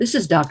This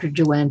is Dr.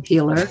 Joanne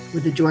Peeler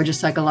with the Georgia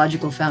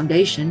Psychological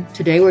Foundation.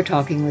 Today we're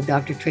talking with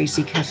Dr.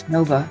 Tracy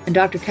Casanova, and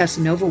Dr.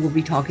 Casanova will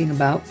be talking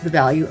about the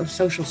value of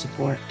social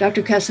support.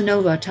 Dr.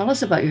 Casanova, tell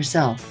us about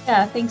yourself.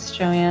 Yeah, thanks,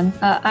 Joanne.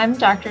 I'm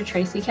Dr.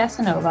 Tracy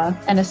Casanova,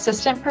 an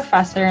assistant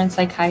professor in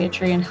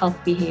psychiatry and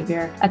health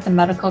behavior at the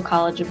Medical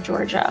College of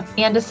Georgia,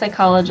 and a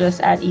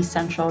psychologist at East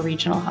Central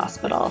Regional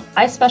Hospital.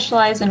 I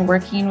specialize in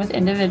working with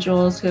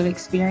individuals who have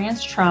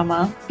experienced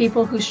trauma,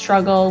 people who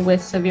struggle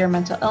with severe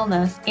mental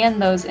illness,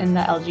 and those in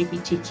the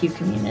LGBTQ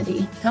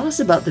community. Tell us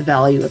about the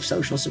value of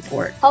social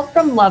support. Help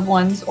from loved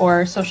ones,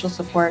 or social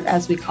support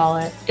as we call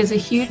it, is a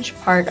huge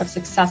part of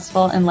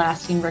successful and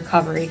lasting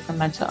recovery from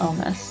mental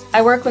illness.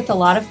 I work with a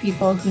lot of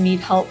people who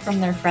need help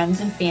from their friends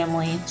and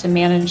family to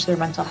manage their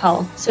mental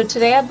health. So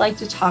today I'd like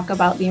to talk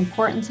about the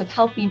importance of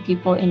helping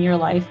people in your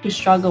life who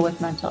struggle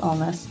with mental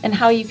illness and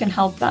how you can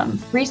help them.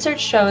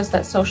 Research shows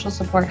that social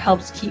support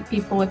helps keep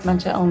people with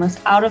mental illness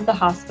out of the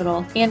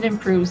hospital and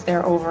improves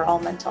their overall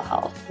mental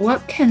health.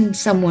 What can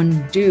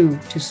someone do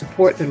to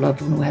support their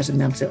loved one who has a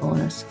mental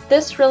illness?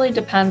 This really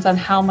depends on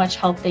how much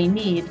help they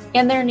need,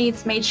 and their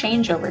needs may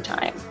change over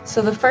time.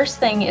 So the first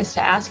thing is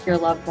to ask your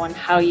loved one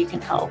how you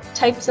can help.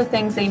 Types of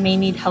things they may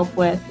need help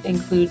with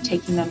include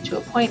taking them to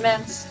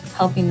appointments,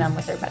 helping them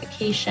with their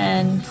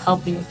medication,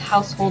 helping with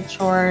household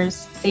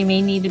chores. They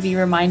may need to be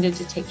reminded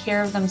to take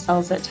care of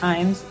themselves at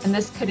times, and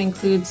this could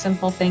include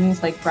simple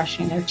things like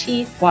brushing their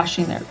teeth,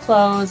 washing their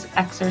clothes,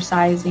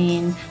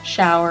 exercising,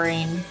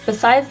 showering.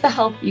 Besides the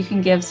help you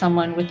can give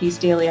someone with these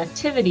daily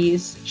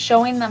activities,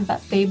 showing them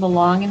that they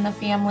belong in the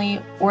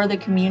family or the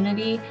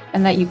community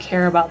and that you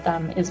care about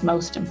them is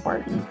most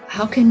important.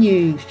 How can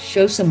you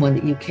show someone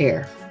that you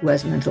care who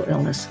has mental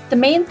illness? The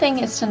main thing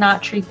is to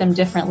not treat them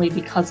differently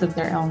because of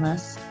their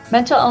illness.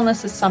 Mental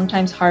illness is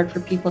sometimes hard for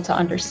people to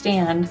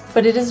understand,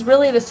 but it is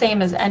really the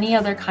same as any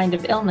other kind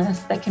of illness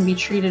that can be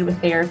treated with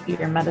therapy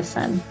or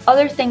medicine.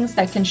 Other things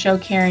that can show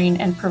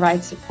caring and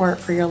provide support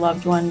for your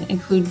loved one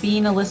include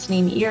being a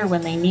listening ear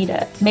when they need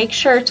it. Make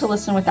sure to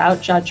listen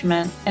without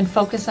judgment and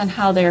focus on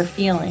how they are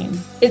feeling.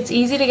 It's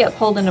easy to get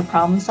pulled into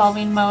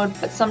problem-solving mode,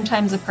 but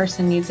sometimes a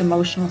person needs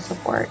emotional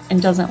support and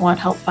doesn't want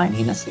help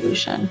finding a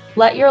solution.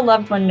 Let your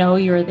loved one know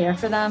you are there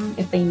for them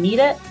if they need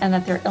it, and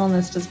that their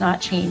illness does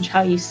not change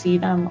how you see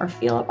them or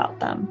feel about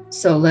them.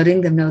 So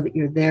letting them know that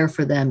you're there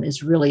for them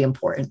is really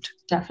important.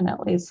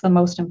 Definitely. It's the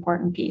most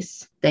important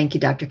piece. Thank you,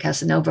 Dr.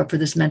 Casanova, for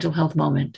this mental health moment.